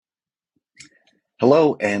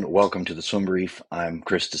Hello and welcome to the Swim Brief. I'm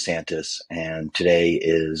Chris DeSantis, and today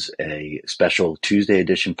is a special Tuesday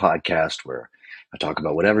edition podcast where I talk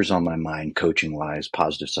about whatever's on my mind, coaching wise,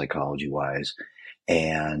 positive psychology wise.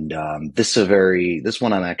 And this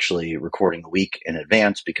one I'm actually recording a week in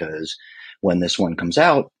advance because when this one comes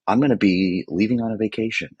out, I'm going to be leaving on a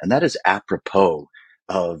vacation, and that is apropos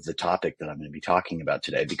of the topic that I'm going to be talking about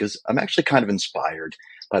today because I'm actually kind of inspired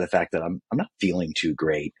by the fact that I'm not feeling too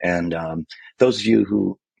great. And those of you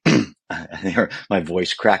who I hear my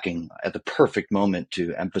voice cracking at the perfect moment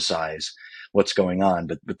to emphasize what's going on.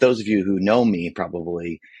 But those of you who know me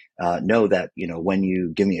probably know that when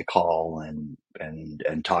you give me a call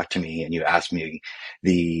and talk to me and you ask me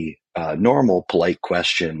the normal polite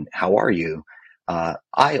question, "How are you?"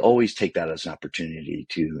 I always take that as an opportunity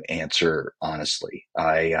to answer honestly.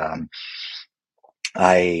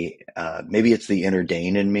 Maybe it's the inner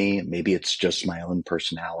Dane in me, maybe it's just my own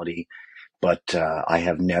personality, but I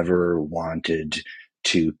have never wanted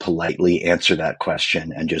to politely answer that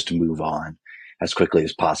question and just move on as quickly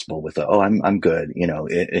as possible with "Oh, I'm good,"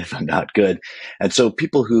 if I'm not good. And so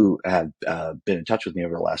people who have been in touch with me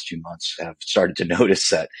over the last few months have started to notice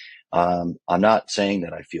that I'm not saying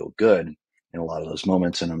that I feel good in a lot of those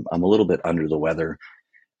moments, and I'm a little bit under the weather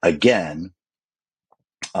again.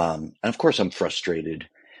 And of course, I'm frustrated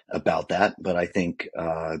about that, but I think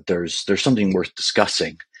there's something worth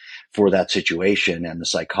discussing for that situation and the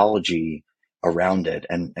psychology around it.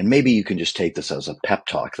 And maybe you can just take this as a pep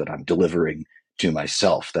talk that I'm delivering to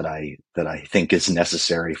myself that I think is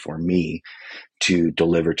necessary for me to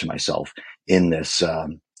deliver to myself in this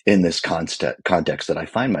context that I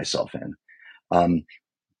find myself in. Um,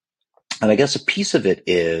 and I guess a piece of it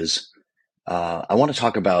is I want to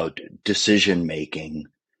talk about decision making.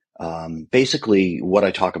 Basically, what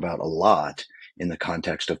I talk about a lot in the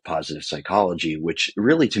context of positive psychology, which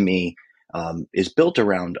really to me is built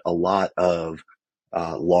around a lot of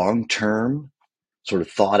long term, sort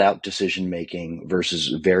of thought out decision making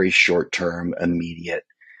versus very short term, immediate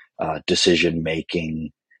decision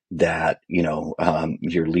making that,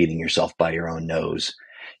 you're leading yourself by your own nose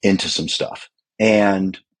into some stuff.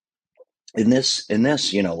 And in this,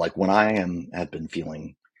 like when have been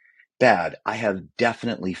feeling bad, I have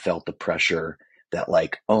definitely felt the pressure that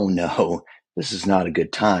like, oh no, this is not a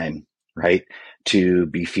good time, right? To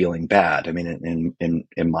be feeling bad. I mean,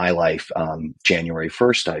 in my life, January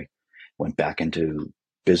 1st, I went back into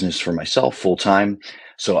business for myself full time.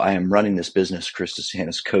 So I am running this business, Chris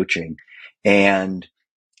DeSantis Coaching, and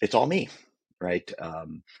it's all me, right?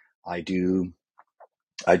 I do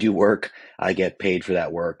I do work. I get paid for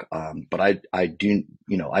that work. But I do,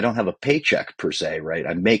 I don't have a paycheck per se, right?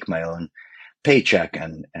 I make my own paycheck,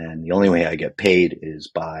 and the only way I get paid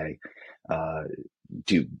is by uh,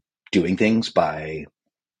 do doing things, by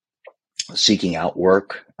seeking out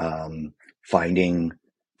work, finding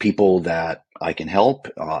people that I can help,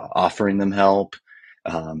 offering them help,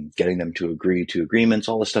 getting them to agree to agreements,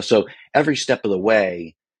 all this stuff. So every step of the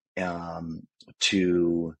way,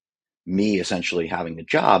 to me essentially having a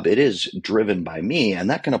job, it is driven by me, and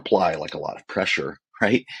that can apply like a lot of pressure,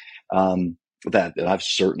 right? That I've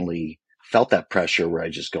certainly felt that pressure where I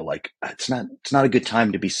just go like, it's not a good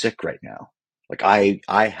time to be sick right now. Like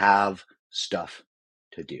I have stuff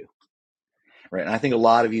to do. Right. And I think a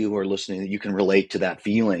lot of you who are listening, you can relate to that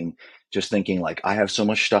feeling, just thinking like, I have so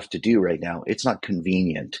much stuff to do right now. It's not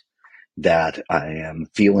convenient that I am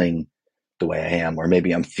feeling the way I am, or maybe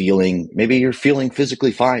you're feeling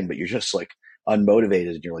physically fine, but you're just like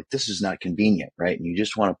unmotivated and you're like, this is not convenient. Right. And you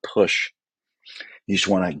just want to push, you just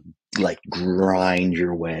want to like grind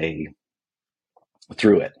your way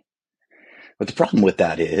through it. But the problem with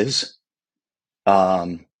that is,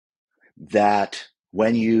 um, that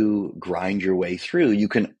when you grind your way through, you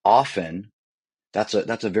can often that's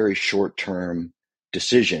a very short term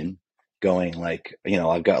decision going like,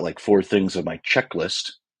 I've got like four things on my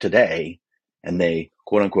checklist today and they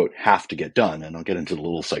quote unquote have to get done. And I'll get into the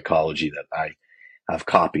little psychology that I have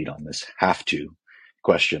copied on this have to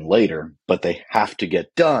question later, but they have to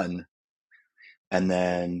get done. And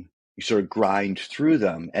then you sort of grind through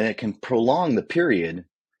them and it can prolong the period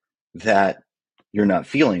that you're not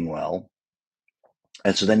feeling well.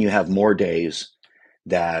 And so then you have more days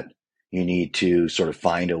that you need to sort of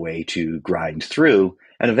find a way to grind through,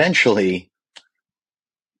 and eventually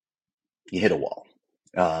you hit a wall.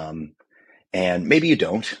 And maybe you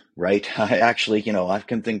don't, right? I actually, I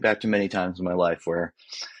can think back to many times in my life where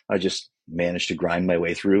I just managed to grind my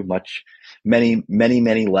way through many, many,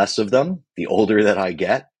 many less of them. The older that I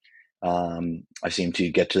get, I seem to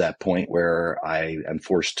get to that point where I am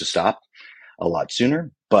forced to stop a lot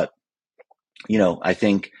sooner. But, I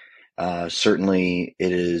think Certainly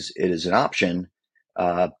it is an option,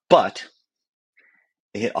 but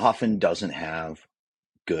it often doesn't have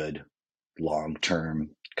good long-term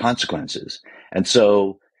consequences. And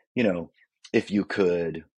so, if you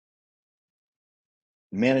could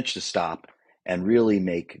manage to stop and really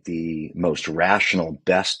make the most rational,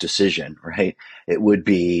 best decision, right? It would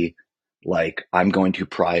be like, I'm going to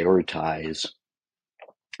prioritize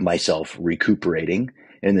myself recuperating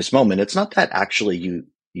in this moment. It's not that actually you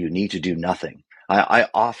need to do nothing. I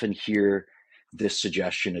often hear this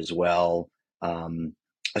suggestion as well,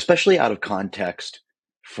 especially out of context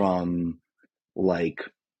from like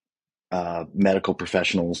medical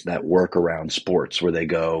professionals that work around sports, where they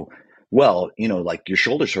go, well, like your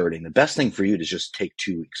shoulder's hurting. The best thing for you is just take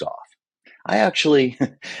 2 weeks off. I actually,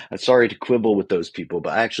 I'm sorry to quibble with those people,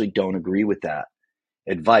 but I actually don't agree with that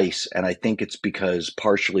advice. And I think it's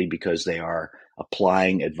partially because they are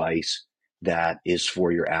applying advice that is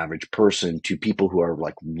for your average person to people who are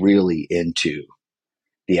like really into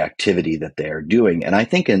the activity that they're doing. And I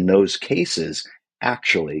think in those cases,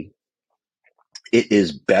 actually, it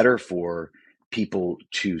is better for people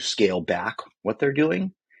to scale back what they're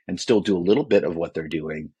doing and still do a little bit of what they're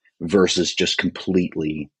doing versus just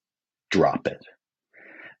completely drop it.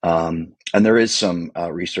 And there is some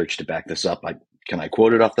research to back this up. Can I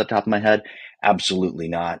quote it off the top of my head? Absolutely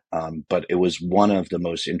not. But it was one of the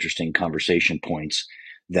most interesting conversation points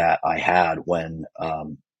that I had when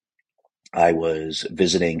I was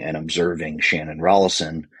visiting and observing Shannon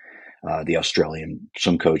Rollison, the Australian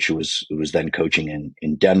swim coach who was then coaching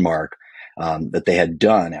in Denmark, that they had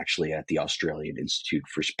done actually at the Australian Institute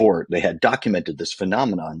for Sport. They had documented this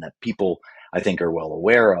phenomenon that people, I think, are well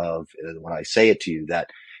aware of when I say it to you, that,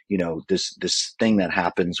 this thing that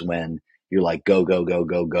happens when you're like, go, go, go,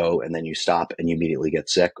 go, go, and then you stop and you immediately get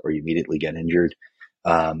sick or you immediately get injured.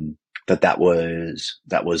 That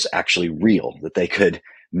was actually real, that they could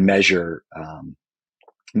measure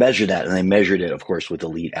that. And they measured it, of course, with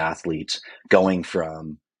elite athletes going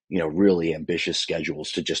from, really ambitious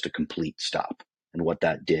schedules to just a complete stop, and what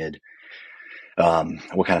that did,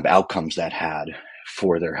 what kind of outcomes that had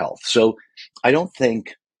for their health. So I don't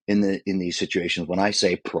think in these situations, when I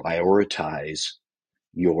say prioritize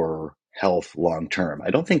your health long term, I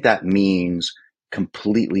don't think that means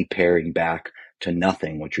completely paring back to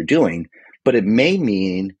nothing what you're doing, but it may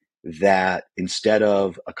mean that instead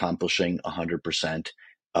of accomplishing 100%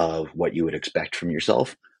 of what you would expect from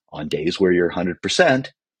yourself on days where you're 100%,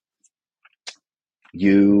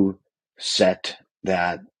 you set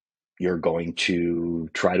that you're going to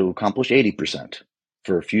try to accomplish 80%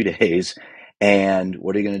 for a few days. And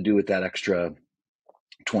what are you going to do with that extra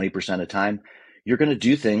 20% of time? You're going to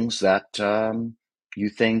do things that you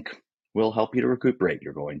think will help you to recuperate.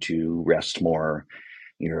 You're going to rest more.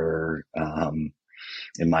 You're,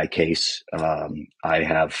 in my case, I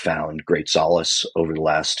have found great solace over the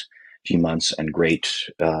last few months and great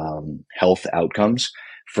health outcomes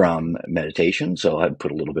from meditation. So I'd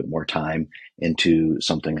put a little bit more time into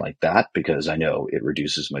something like that because I know it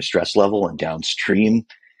reduces my stress level, and downstream,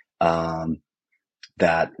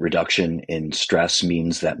 that reduction in stress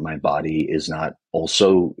means that my body is not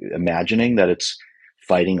also imagining that it's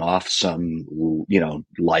fighting off some,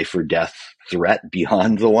 life or death threat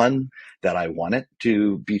beyond the one that I want it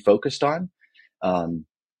to be focused on.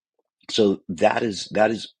 So that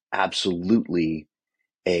is absolutely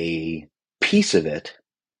a piece of it.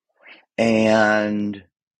 And,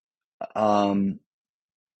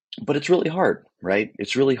 but it's really hard, right?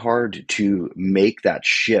 It's really hard to make that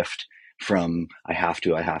shift from I have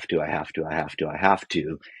to.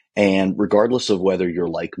 And regardless of whether you're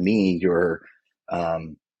like me, you're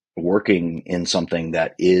working in something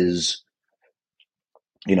that is,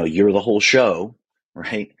 you're the whole show,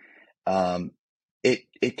 right?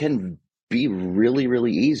 It can be really,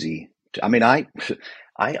 really easy.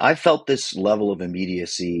 I felt this level of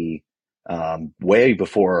immediacy way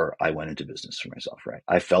before I went into business for myself, right?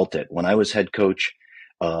 I felt it when I was head coach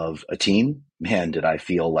of a team. Man, did I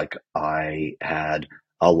feel like I had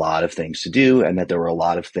a lot of things to do, and that there were a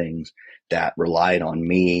lot of things that relied on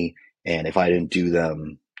me. And if I didn't do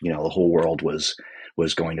them, the whole world was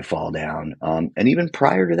going to fall down. And even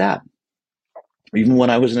prior to that, even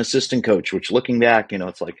when I was an assistant coach, which looking back,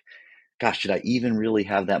 it's like, gosh, did I even really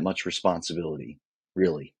have that much responsibility?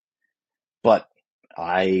 Really? But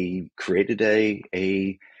I created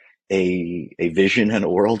a vision and a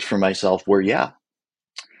world for myself where, yeah,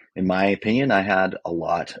 in my opinion, I had a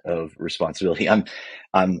lot of responsibility. I'm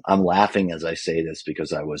laughing as I say this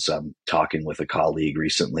because I was talking with a colleague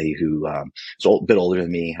recently who is a bit older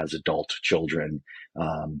than me, has adult children,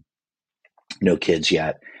 no kids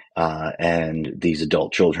yet, And these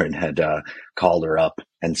adult children had called her up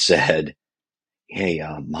and said, "Hey,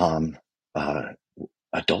 mom, uh,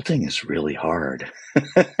 adulting is really hard."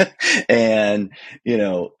 And,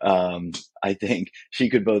 I think she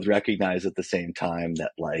could both recognize at the same time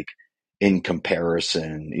that, like, in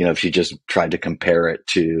comparison, if she just tried to compare it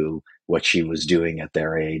to what she was doing at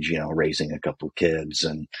their age, raising a couple of kids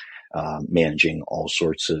and managing all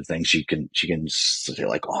sorts of things, she can say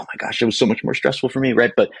like, "Oh my gosh, it was so much more stressful for me,"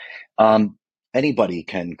 right? But um, anybody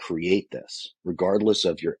can create this, regardless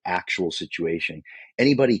of your actual situation.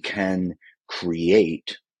 Anybody can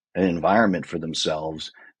create an environment for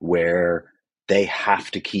themselves where they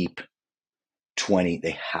have to keep 20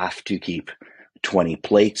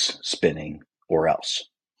 plates spinning or else,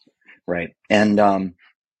 right? And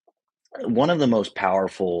one of the most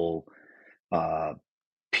powerful uh,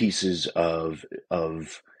 pieces of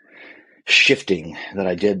shifting that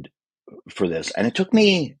I did for this, and it took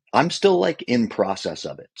me, I'm still like in process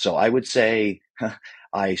of it. So I would say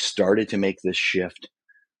I started to make this shift,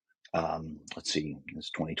 let's see, it's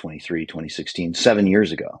 2023, 2016, 7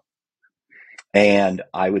 years ago. And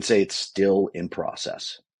I would say it's still in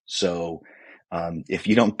process. So if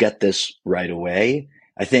you don't get this right away,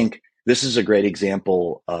 I think this is a great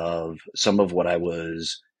example of some of what I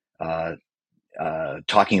was uh,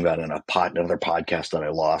 talking about in another podcast that I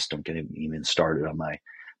lost. I'm getting even started on my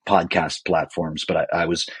podcast platforms, but I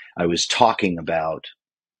was talking about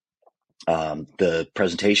the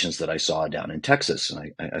presentations that I saw down in Texas.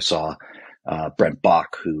 And I saw Brent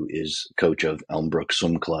Bach, who is coach of Elmbrook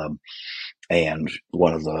Swim Club and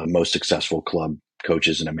one of the most successful club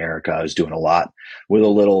coaches in America. I was doing a lot with a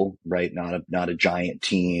little, right? Not a giant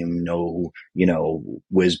team, no,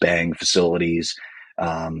 whiz bang facilities.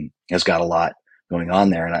 Has got a lot going on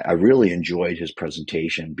there. And I really enjoyed his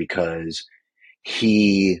presentation because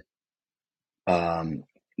he,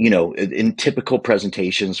 in typical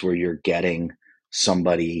presentations where you're getting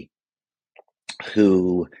somebody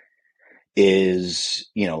who is,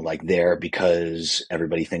 like there because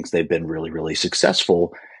everybody thinks they've been really, really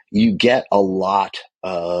successful, you get a lot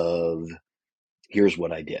of, "Here's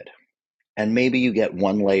what I did." And maybe you get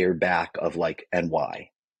one layer back of like, "And why?"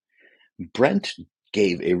 Brent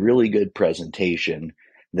gave a really good presentation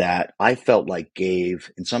that I felt like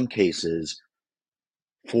gave, in some cases,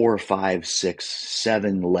 4, 5, 6,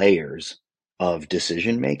 7 layers of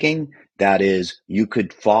decision making. That is, you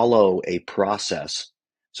could follow a process.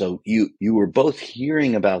 So you were both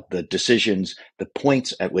hearing about the decisions, the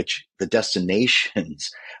points at which the destinations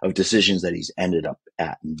of decisions that he's ended up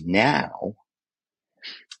at now,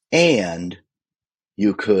 and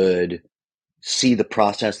you could see the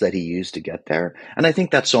process that he used to get there. And I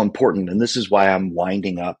think that's so important. And this is why I'm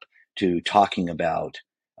winding up to talking about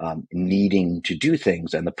needing to do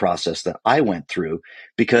things and the process that I went through.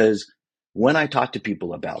 Because when I talk to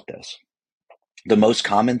people about this, the most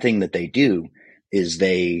common thing that they do is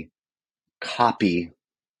they copy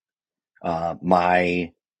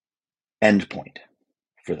my endpoint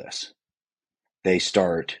for this. They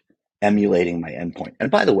start emulating my endpoint.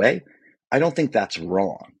 And by the way, I don't think that's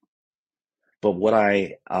wrong. But what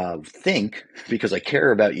I think, because I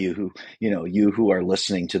care about you who are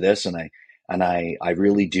listening to this, and I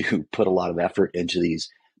really do put a lot of effort into these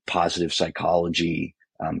positive psychology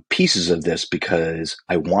pieces of this, because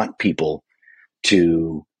I want people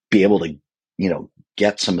to be able to,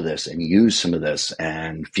 get some of this and use some of this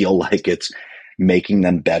and feel like it's making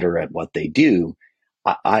them better at what they do.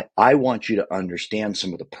 I want you to understand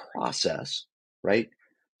some of the process, right?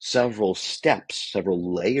 Several steps,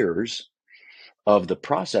 several layers of the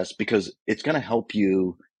process, because it's going to help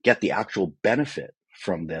you get the actual benefit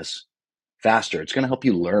from this faster. It's going to help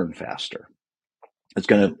you learn faster. It's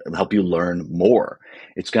going to help you learn more.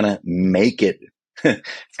 It's going to make it,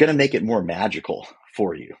 it's going to make it more magical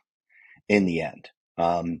for you in the end.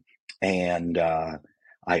 And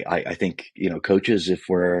I think, coaches, if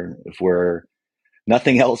we're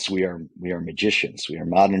nothing else, we are magicians. We are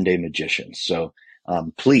modern day magicians. So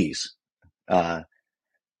please,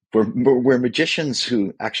 we're magicians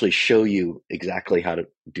who actually show you exactly how to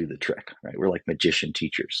do the trick, right? We're like magician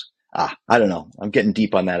teachers. I don't know. I'm getting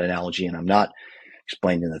deep on that analogy and I'm not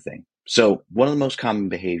explaining the thing. So one of the most common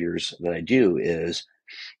behaviors that I do is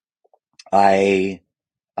I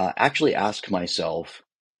actually ask myself,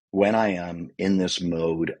 when I am in this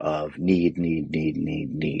mode of need,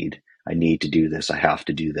 I need to do this, I have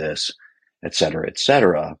to do this, et cetera, et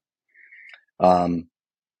cetera. A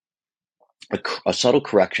subtle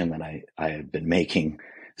correction that I have been making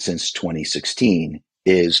since 2016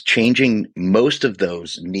 is changing most of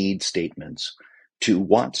those need statements to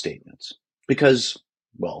want statements. Because,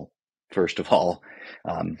 well, first of all,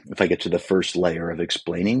 if I get to the first layer of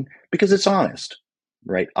explaining, because it's honest,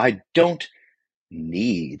 right? I don't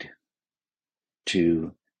need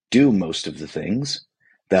to do most of the things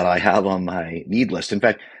that I have on my need list. In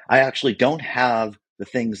fact, I actually don't have the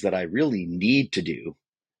things that I really need to do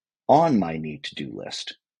on my need to do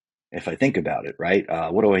list. If I think about it, right?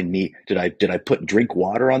 What do I need? Did I put drink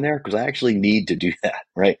water on there? Because I actually need to do that,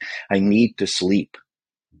 right? I need to sleep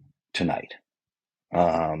tonight.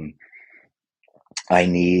 I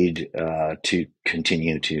need to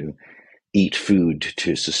continue to eat food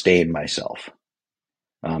to sustain myself.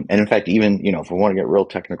 And in fact, even, if we want to get real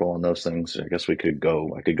technical on those things, I guess I could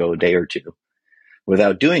go a day or two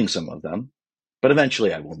without doing some of them, but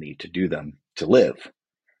eventually I will need to do them to live.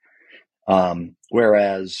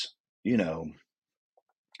 Whereas,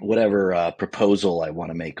 whatever proposal I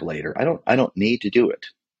want to make later, I don't need to do it.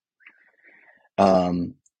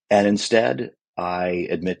 And instead, I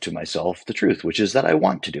admit to myself the truth, which is that I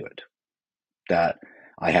want to do it, that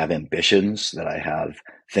I have ambitions, that I have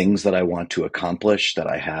things that I want to accomplish, that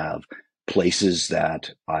I have places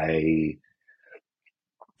that I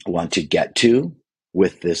want to get to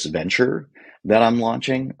with this venture that I'm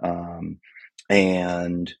launching,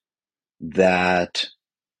 and that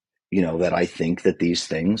that I think that these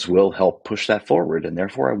things will help push that forward, and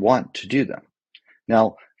therefore I want to do them.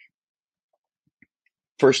 Now,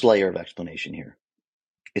 first layer of explanation here,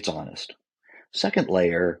 it's honest. Second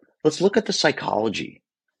layer, let's look at the psychology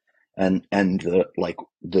and the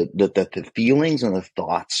feelings and the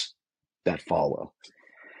thoughts that follow.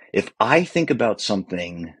 If I think about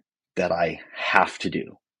something that I have to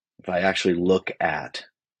do, if I actually look at,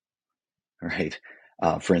 right,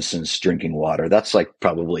 for instance, drinking water, that's like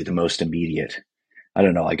probably the most immediate. I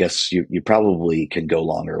don't know. I guess you probably can go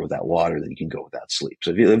longer without water than you can go without sleep.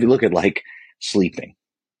 So if you look at like sleeping,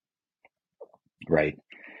 right,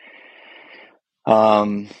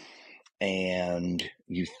 and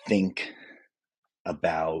you think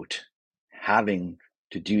about having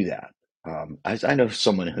to do that. I know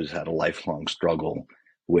someone who's had a lifelong struggle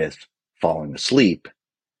with falling asleep.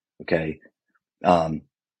 Okay.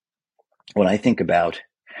 When I think about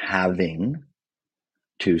having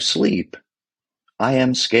to sleep, I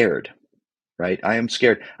am scared, right? I am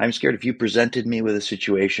scared. I'm scared if you presented me with a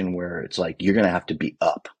situation where it's like, you're going to have to be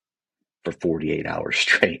up for 48 hours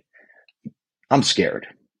straight. I'm scared.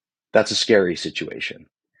 That's a scary situation,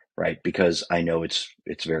 right? Because I know it's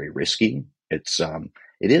very risky. It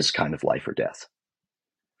is kind of life or death,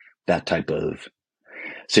 that type of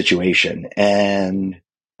situation. And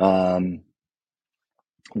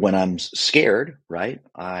when I'm scared, right,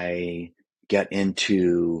 I get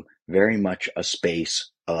into very much a space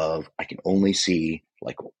of I can only see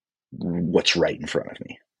like what's right in front of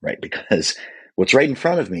me, right? Because what's right in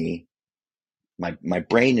front of me, my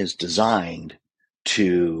brain is designed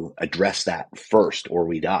to address that first or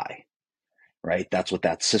we die, right? That's what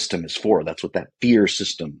that system is for. That's what that fear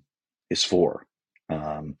system is for.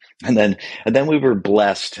 And then we were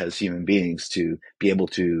blessed as human beings to be able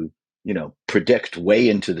to, predict way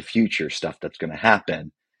into the future stuff that's going to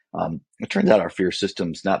happen. It turns out our fear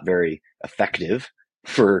system's not very effective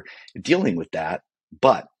for dealing with that,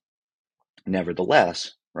 but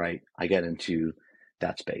nevertheless, right, I get into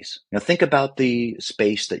that space. Now think about the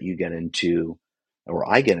space that you get into,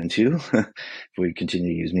 or I get into, if we continue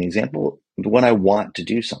to use an example, when I want to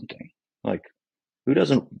do something. Like, who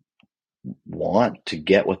doesn't want to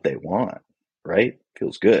get what they want, right?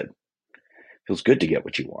 Feels good. Feels good to get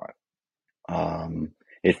what you want.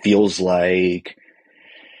 It feels like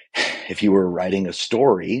if you were writing a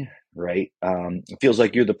story, right? It feels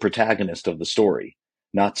like you're the protagonist of the story,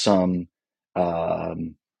 not some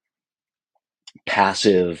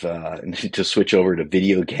passive, to switch over to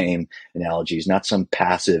video game analogies, not some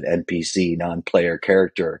passive NPC, non-player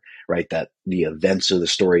character, right? That the events of the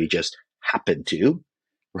story just happen to,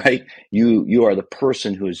 right? You are the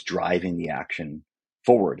person who is driving the action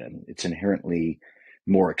forward, and it's inherently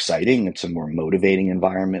more exciting. It's a more motivating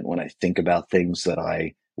environment when I think about things that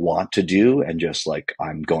I want to do and just like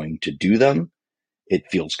I'm going to do them. It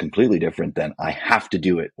feels completely different than I have to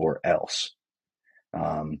do it or else.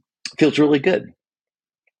 It feels really good.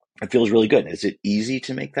 It feels really good. Is it easy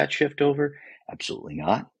to make that shift over? Absolutely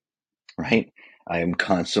not, right? I am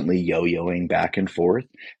constantly yo-yoing back and forth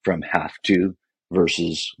from have to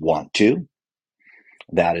versus want to.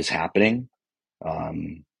 That is happening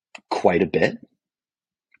quite a bit.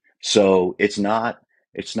 So it's not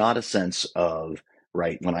a sense of,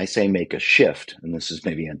 right, when I say make a shift, and this is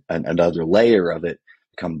maybe another layer of it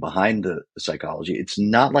come behind the psychology, it's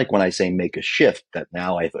not like when I say make a shift that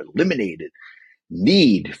now I've eliminated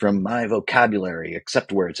need from my vocabulary,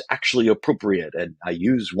 except where it's actually appropriate. And I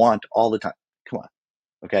use want all the time. Come on.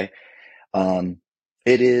 Okay. Um,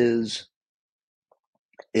 it is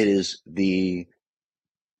the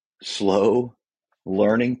slow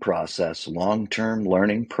learning process, long-term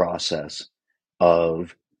learning process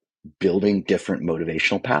of building different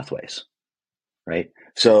motivational pathways, right?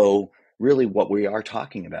 So really what we are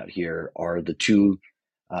talking about here are the two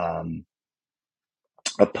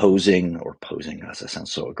opposing, that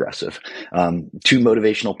sounds so aggressive, two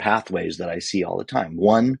motivational pathways that I see all the time.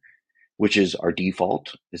 One, which is our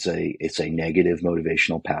default, it's a negative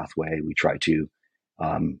motivational pathway. We try to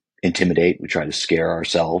intimidate, we try to scare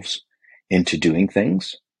ourselves into doing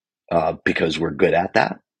things because we're good at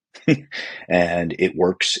that. And it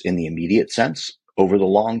works in the immediate sense. Over the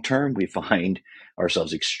long term, we find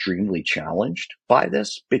ourselves extremely challenged by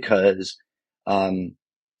this because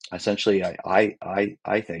essentially I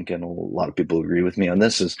think, and a lot of people agree with me on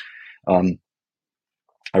this, is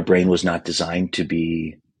our brain was not designed to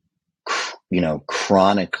be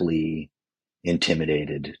chronically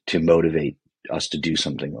intimidated to motivate us to do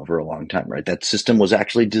something over a long time, right? That system was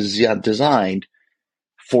actually designed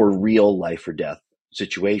for real life or death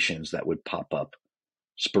situations that would pop up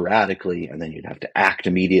sporadically, and then you'd have to act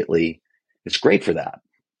immediately. It's great for that.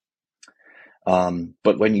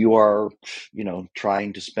 But when you are,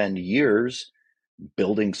 trying to spend years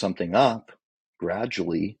building something up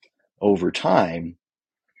gradually over time,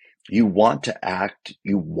 you want to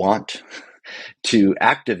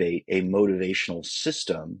activate a motivational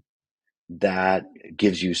system that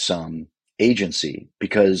gives you some agency,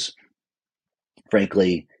 because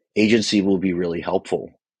frankly, agency will be really helpful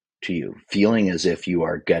to you. Feeling as if you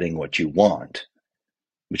are getting what you want,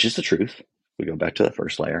 which is the truth. We go back to the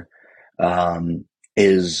first layer,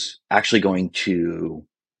 is actually going to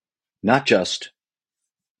not just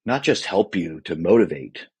help you to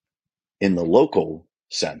motivate in the local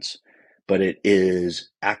sense, but it is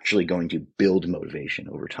actually going to build motivation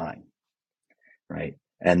over time, right?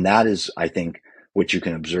 And that is, I think, what you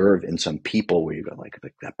can observe in some people where you go like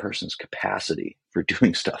that person's capacity for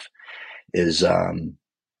doing stuff is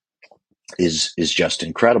just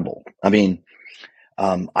incredible. I mean,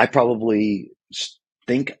 I probably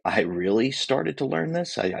think I really started to learn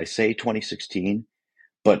this. I say 2016,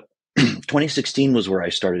 but 2016 was where I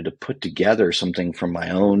started to put together something from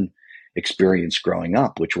my own experience growing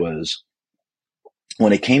up, which was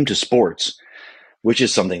when it came to sports, which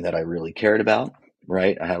is something that I really cared about,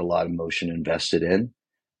 right? I had a lot of emotion invested in.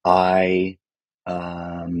 I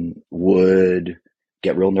would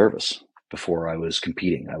get real nervous before I was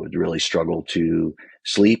competing. I would really struggle to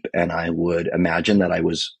sleep, and I would imagine that I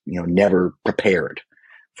was, never prepared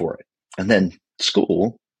for it. And then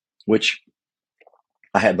school, which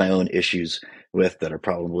I had my own issues with that are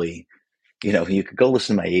probably, you could go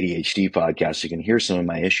listen to my ADHD podcast. You can hear some of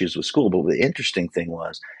my issues with school. But the interesting thing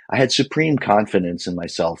was I had supreme confidence in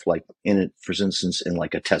myself, like in it, for instance, in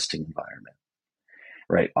like a testing environment,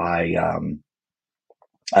 right?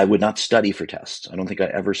 I would not study for tests. I don't think I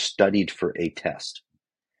ever studied for a test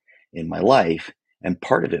in my life. And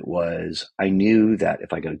part of it was I knew that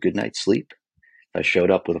if I got a good night's sleep, if I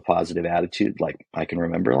showed up with a positive attitude, like I can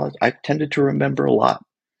remember a lot. I tended to remember a lot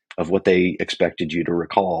of what they expected you to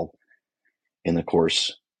recall in the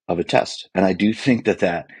course of a test. And I do think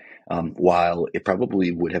that while it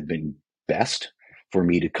probably would have been best for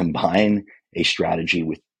me to combine a strategy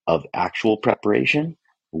of actual preparation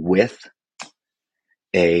with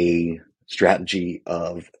a strategy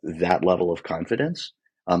of that level of confidence,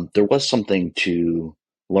 there was something to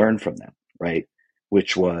learn from that, right?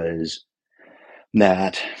 Which was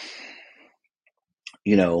that,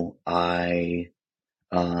 I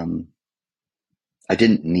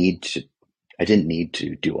didn't need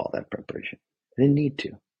to do all that preparation. I didn't need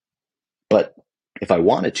to. But if I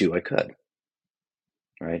wanted to, I could,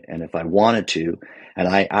 right? And if I wanted to, and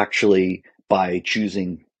I actually, by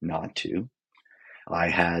choosing not to, I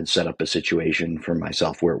had set up a situation for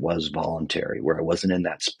myself where it was voluntary, where I wasn't in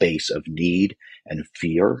that space of need and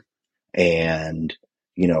fear and,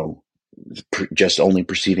 just only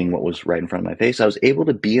perceiving what was right in front of my face. I was able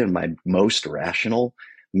to be in my most rational,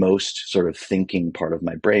 most sort of thinking part of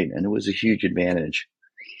my brain. And it was a huge advantage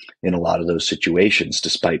in a lot of those situations,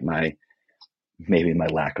 despite maybe my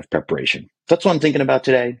lack of preparation. That's what I'm thinking about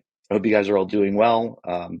today. I hope you guys are all doing well.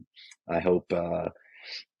 I hope I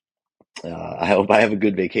have a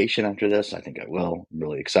good vacation after this. I think I will. I'm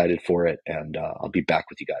really excited for it. And I'll be back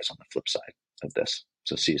with you guys on the flip side of this.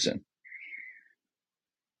 So see you soon.